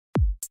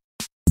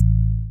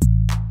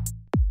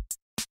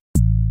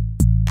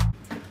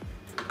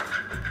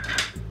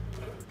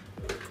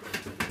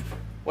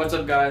What's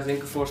up guys,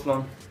 Inke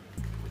Forsman.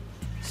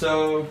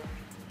 So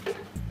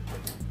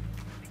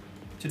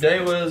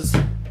today was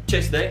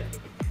chest day.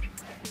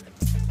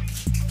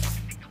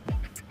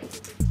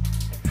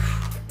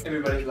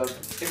 Everybody loves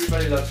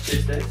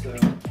chest day, so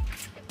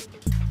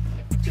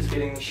just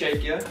getting in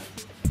shape here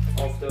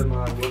after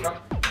my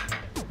workout.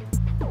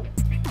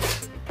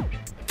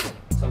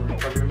 Some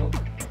recovery milk.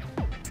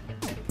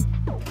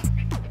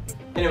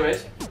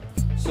 Anyways,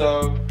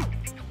 so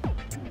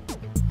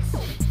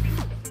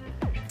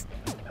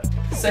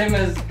same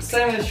as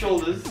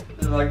shoulders,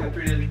 like the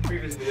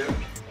previous video.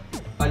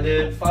 I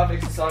did 5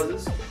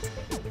 exercises.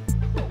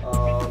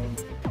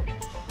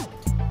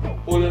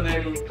 All of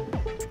them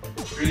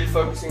really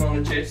focusing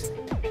on the chest.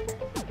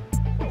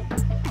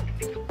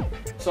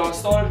 So I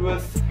started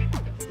with,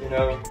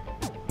 the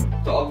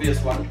obvious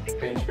one,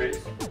 bench press.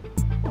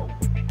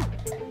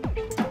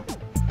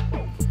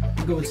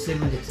 Go with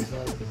 7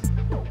 exercises.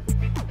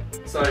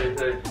 Sorry,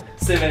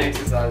 7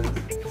 exercises.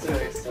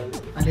 7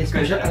 exercises.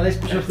 Unless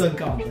push-ups don't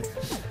count.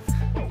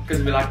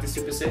 Because we like the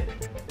superset.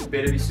 You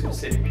better be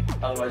supersetting,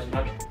 otherwise you're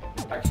not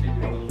actually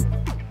doing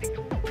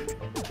anything.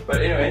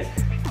 But anyways,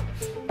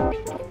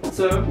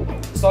 so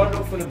started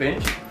off with a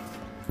bench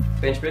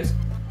press.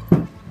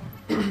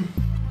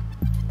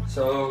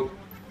 So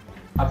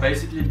I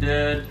basically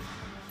did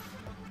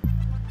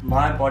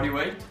my body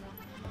weight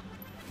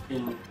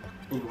in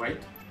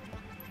weight.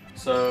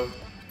 So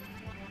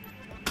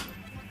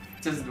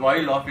just, why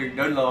are you laughing?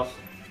 Don't laugh.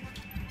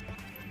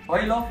 Why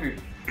are you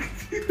laughing?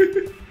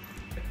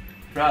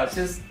 Bro,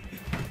 just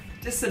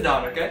sit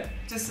down, okay?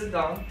 Just sit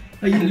down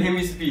and let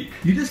me speak.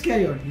 You just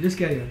carry on.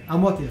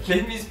 I'm what here.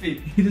 Let me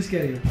speak. You just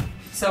carry on.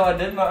 So I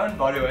did my own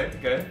body weight,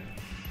 okay?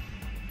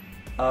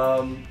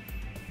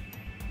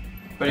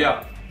 But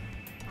yeah.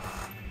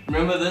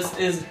 Remember this.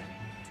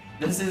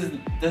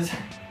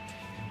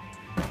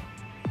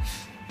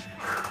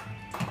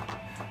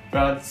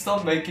 Bro,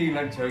 stop making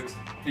like jokes,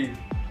 please.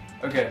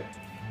 Okay.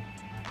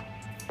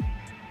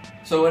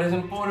 So what is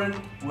important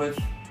with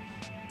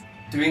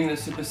doing the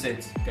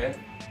supersets, okay,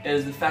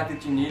 is the fact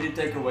that you need to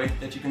take a weight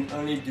that you can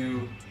only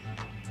do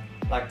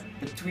like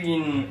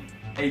between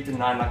 8 and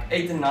 9. Like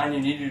 8 and 9 you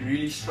need to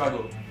really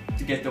struggle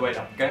to get the weight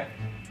up, okay?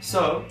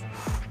 So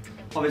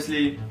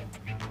obviously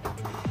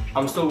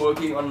I'm still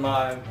working on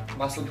my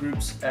muscle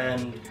groups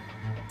and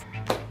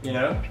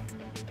we're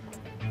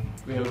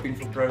hoping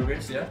for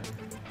progress, yeah?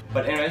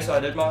 But anyway, so I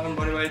did my own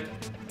body weight,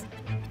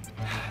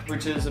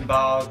 which is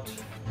about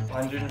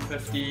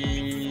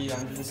 150,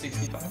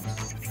 160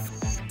 pounds.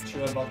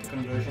 Sure about the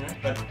conversion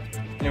rate, but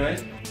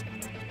anyways.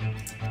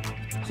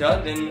 So yeah,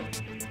 then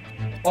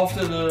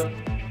after the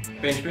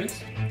bench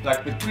press,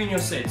 like between your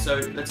sets, so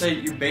let's say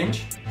you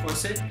bench for a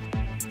set,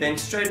 then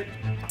straight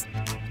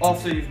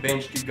after you've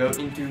benched you go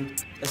into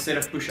a set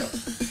of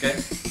push-ups,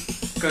 okay?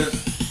 Because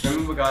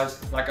remember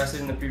guys, like I said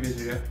in the previous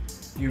video,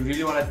 you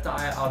really want to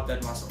tire out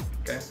that muscle,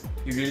 okay?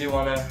 You really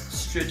want to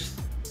stretch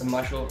the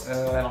muscle,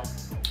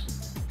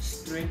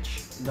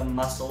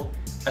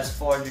 as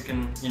far as you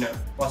can,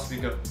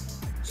 possibly go.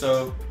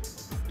 So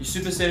you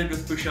superset it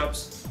with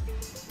push-ups,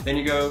 then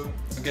you go,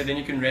 okay, then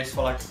you can rest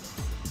for like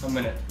a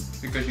minute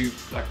because you're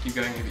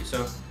going heavy, so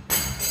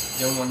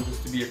you don't want this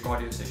to be a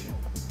cardio session.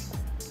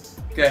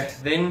 Okay,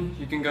 then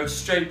you can go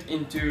straight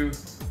into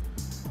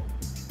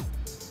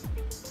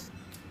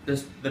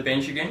the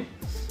bench again.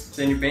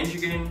 So then you bench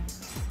again.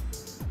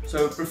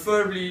 So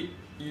preferably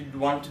you'd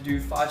want to do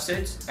 5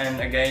 sets,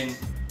 and again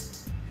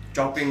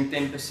dropping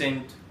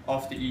 10%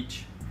 after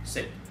each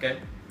set, okay?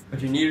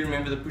 But you need to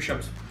remember the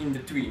push-ups in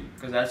between,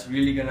 because that's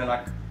really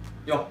gonna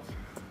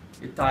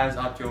it tires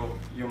out your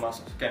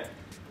muscles, okay?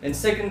 Then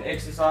second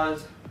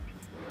exercise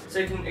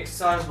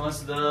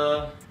was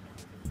the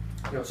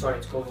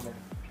it's cold in there.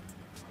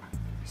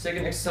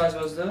 Second exercise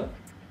was the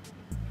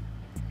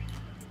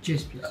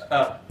chest press.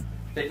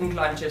 The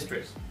incline chest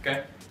press,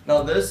 okay?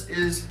 Now this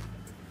is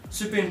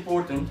super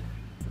important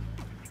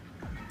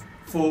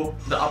for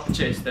the upper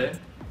chest there,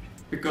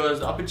 because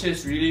the upper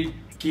chest really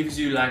gives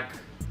you that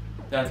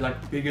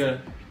bigger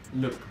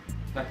look,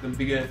 like the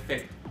bigger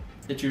effect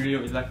that you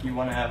really you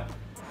want to have.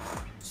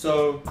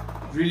 So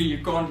really you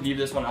can't leave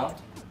this one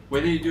out.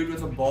 Whether you do it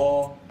with a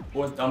bar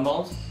or with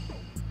dumbbells,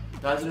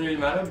 doesn't really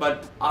matter,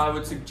 but I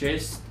would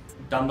suggest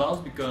dumbbells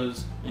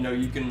because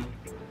you can,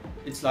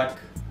 it's like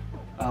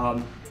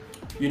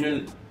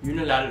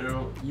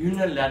unilateral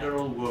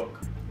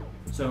work,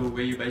 so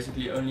where you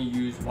basically only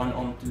use one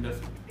arm to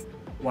lift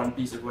one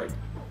piece of weight.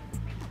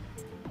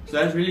 So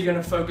that's really going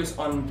to focus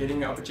on getting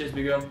your upper chest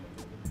bigger.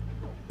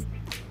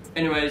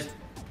 Anyways,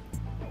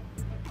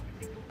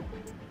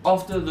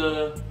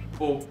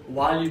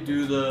 while you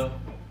do the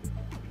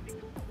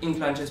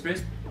incline chest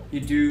press, you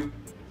do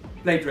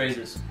plate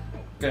raises.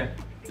 Okay,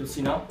 you'll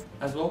see now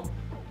as well.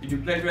 You do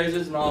plate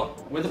raises. Now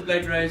with the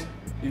plate raise,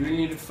 you really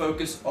need to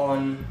focus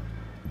on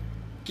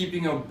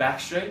keeping your back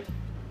straight.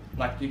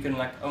 Like you can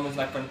almost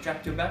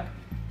contract your back,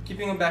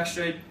 keeping your back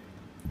straight,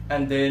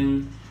 and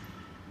then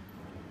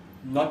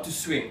not to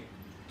swing.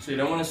 So you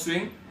don't want to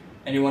swing,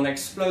 and you want to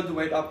explode the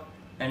weight up,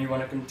 and you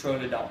want to control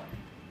it down.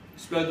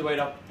 explode the weight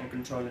up and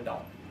control it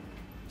down.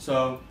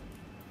 So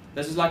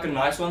this is like a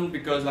nice one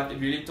because like it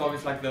really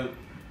targets like the,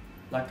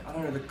 like I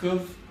don't know, the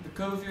curve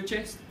of your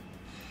chest.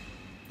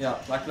 Yeah,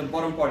 like the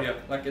bottom part here.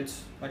 Like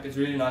it's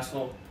really nice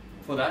for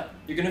that.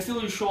 You're gonna feel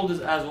your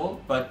shoulders as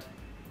well, but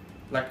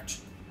like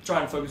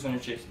try and focus on your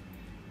chest.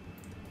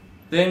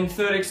 Then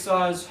third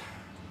exercise,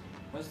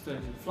 what's the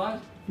third exercise?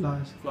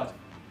 Flies? Flies.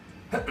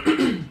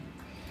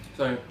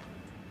 Sorry.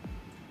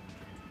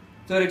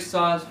 Third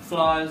exercise,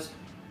 flies.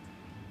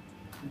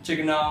 Check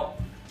it out.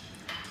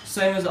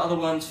 Same as the other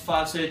ones,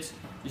 5 sets.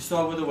 You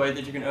start with a weight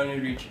that you can only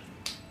reach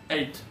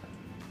 8,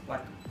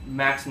 like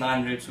max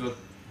 9 reps with.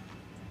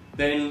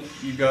 Then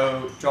you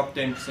go drop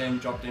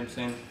 10%, drop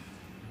 10%.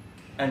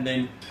 And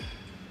then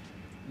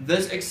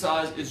this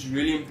exercise is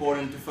really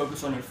important to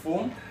focus on your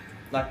form.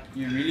 Like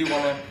you really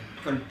want to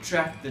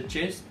contract the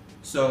chest.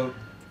 So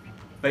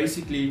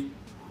basically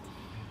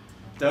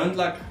don't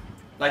like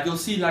you'll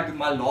see like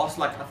my last,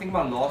 like I think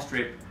my last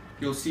rep,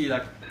 you'll see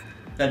like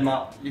that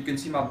you can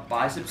see my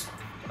biceps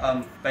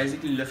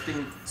basically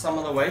lifting some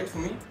of the weight for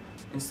me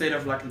instead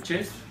of like the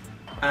chest.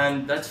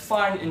 And that's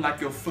fine in like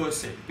your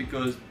first set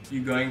because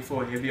you're going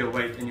for a heavier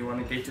weight and you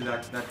want to get to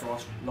that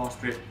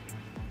last rep.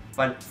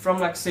 But from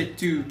like set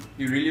 2,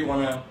 you really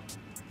want to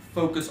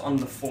focus on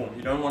the form.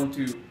 You don't want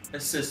to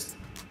assist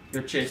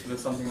your chest with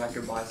something like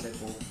your bicep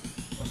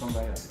or something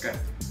like that. Okay.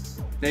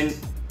 Then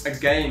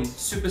again,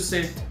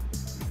 superset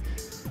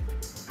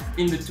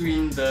in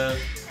between the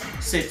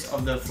sets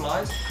of the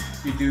flies,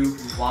 you do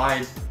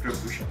wide grip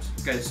push-ups.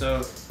 Okay,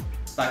 so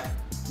like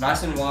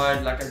nice and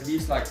wide, like at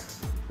least like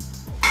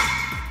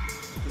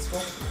this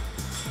far.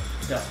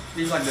 Yeah, at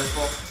least like this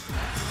far.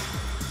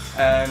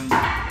 And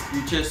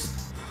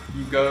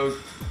you go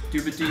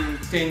do between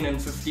 10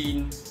 and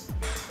 15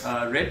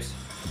 reps,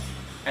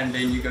 and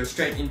then you go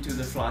straight into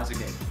the flies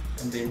again,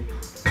 and then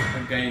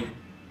again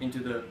into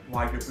the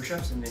wide grip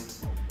push-ups, and then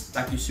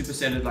like you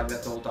superset it like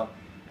that the whole time.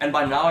 And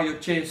by now your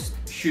chest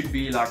should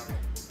be like,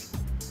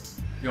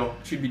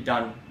 should be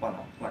done by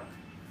now. Like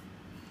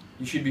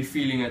you should be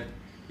feeling it,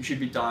 you should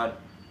be tired,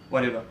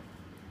 whatever.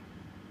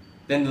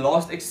 Then the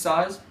last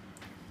exercise.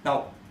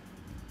 Now,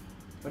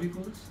 what do you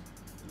call this?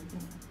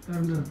 I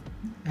don't know.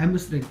 Hammer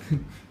strength.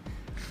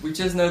 We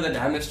just know that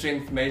hammer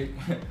strength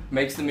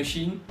makes the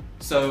machine.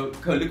 So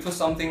go look for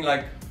something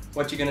like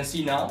what you're gonna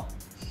see now.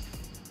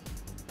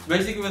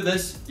 Basically with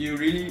this,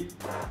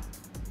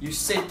 you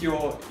set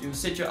your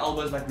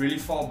elbows like really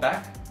far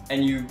back,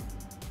 and you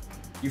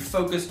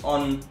focus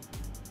on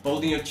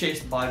building your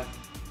chest by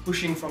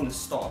pushing from the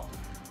start.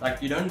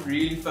 Like you don't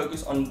really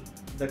focus on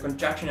the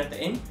contraction at the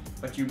end,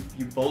 but you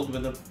build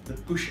with the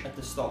push at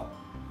the start.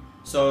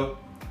 So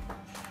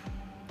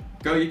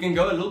you can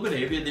go a little bit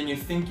heavier than you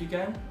think you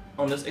can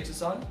on this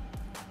exercise,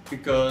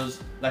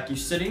 because like you're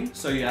sitting,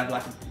 so you have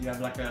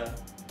like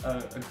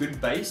a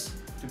good base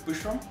to push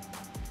from.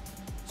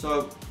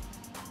 So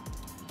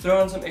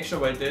throw on some extra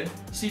weight there,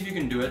 see if you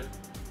can do it.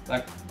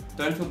 Like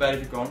don't feel bad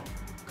if you can't,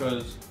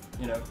 because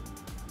you know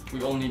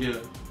we all need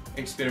to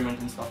experiment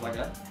and stuff like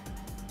that.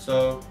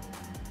 So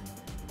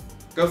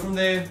go from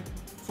there.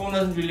 Form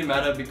doesn't really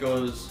matter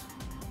because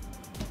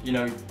you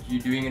know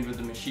you're doing it with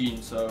the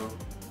machine, so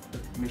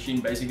the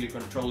machine basically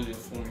controls your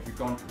form. If you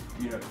can't,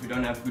 if you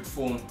don't have good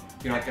form,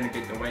 you're not going to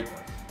get the weight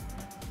right.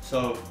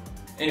 So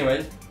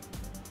anyways,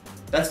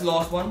 that's the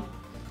last one.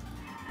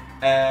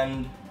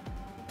 And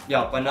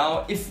yeah, by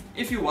now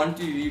if you want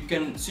to, you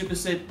can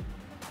superset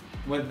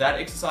with that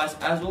exercise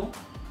as well,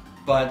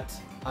 but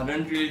I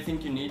don't really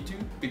think you need to,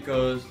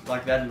 because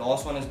like that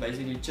last one is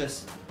basically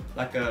just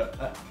like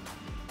to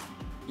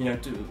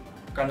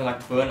kind of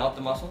like burn out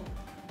the muscle.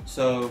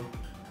 So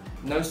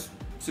no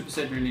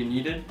superset really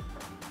needed.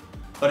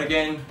 But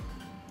again,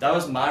 that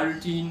was my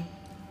routine.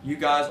 You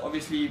guys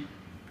obviously,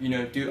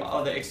 do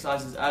other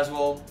exercises as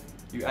well.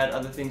 You add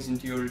other things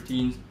into your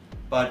routines.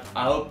 But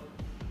I hope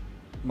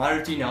my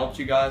routine helped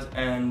you guys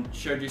and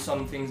showed you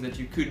some things that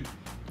you could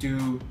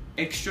do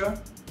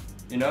extra,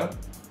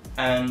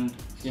 and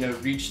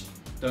reach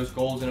those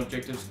goals and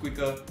objectives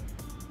quicker,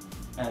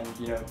 and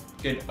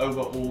get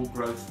overall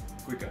growth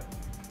quicker.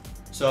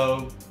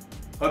 So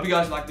hope you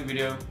guys liked the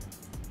video.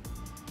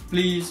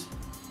 Please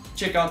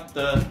check out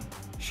the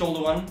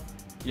shoulder one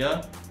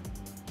here.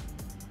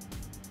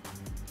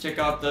 Check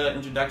out the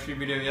introductory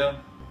video here.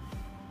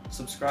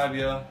 Subscribe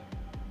here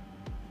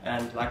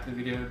and like the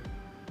video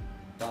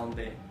down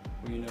there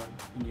where you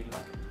need to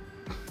like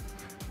it.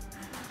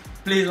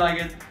 Please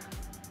like it.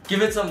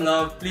 Give it some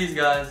love, please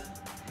guys.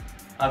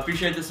 I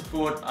appreciate the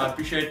support. I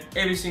appreciate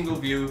every single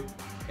view,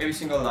 every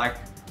single like.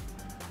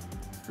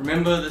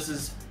 Remember, this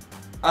is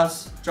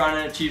us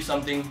trying to achieve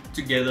something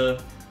together.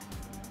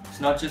 It's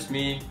not just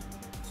me,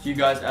 it's you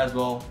guys as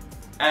well.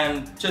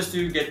 And just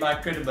to get my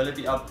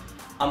credibility up,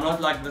 I'm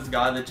not like this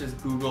guy that just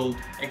googled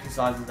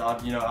exercises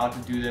out, how to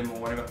do them or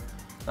whatever.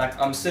 Like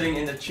I'm sitting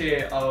in the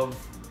chair of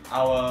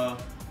our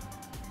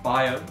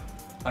bio.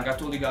 Like I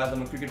told you guys,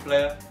 I'm a cricket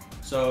player,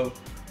 so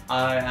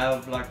I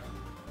have like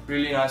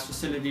really nice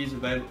facilities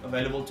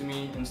available to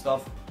me and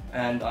stuff,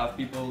 and I have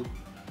people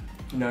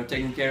you know,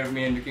 taking care of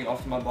me and looking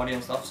after my body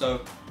and stuff.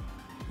 So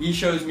he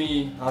shows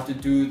me how to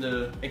do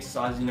the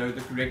exercise, you know,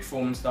 the correct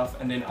form and stuff,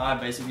 and then I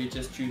basically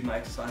just choose my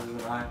exercises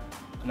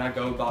and I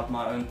go about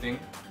my own thing.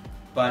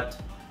 But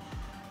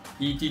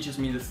he teaches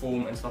me the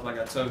form and stuff like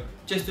that. So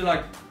just to,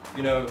 like,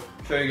 you know,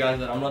 show you guys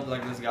that I'm not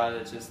like this guy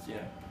that's just, you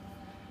know,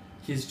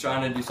 he's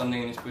trying to do something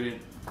and he's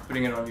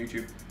putting it on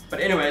YouTube. But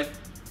anyways,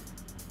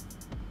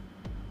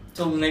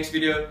 till the next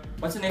video.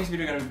 What's the next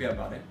video gonna be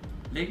about, eh?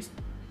 Legs?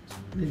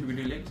 Should we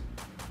do legs?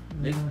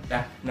 Legs?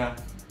 Back? No.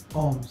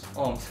 Arms.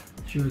 Arms.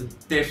 Surely.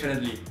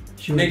 Definitely.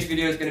 Sure. Next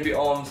video is gonna be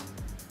arms.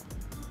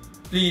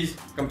 Please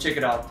come check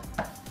it out.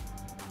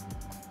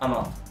 I'm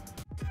out.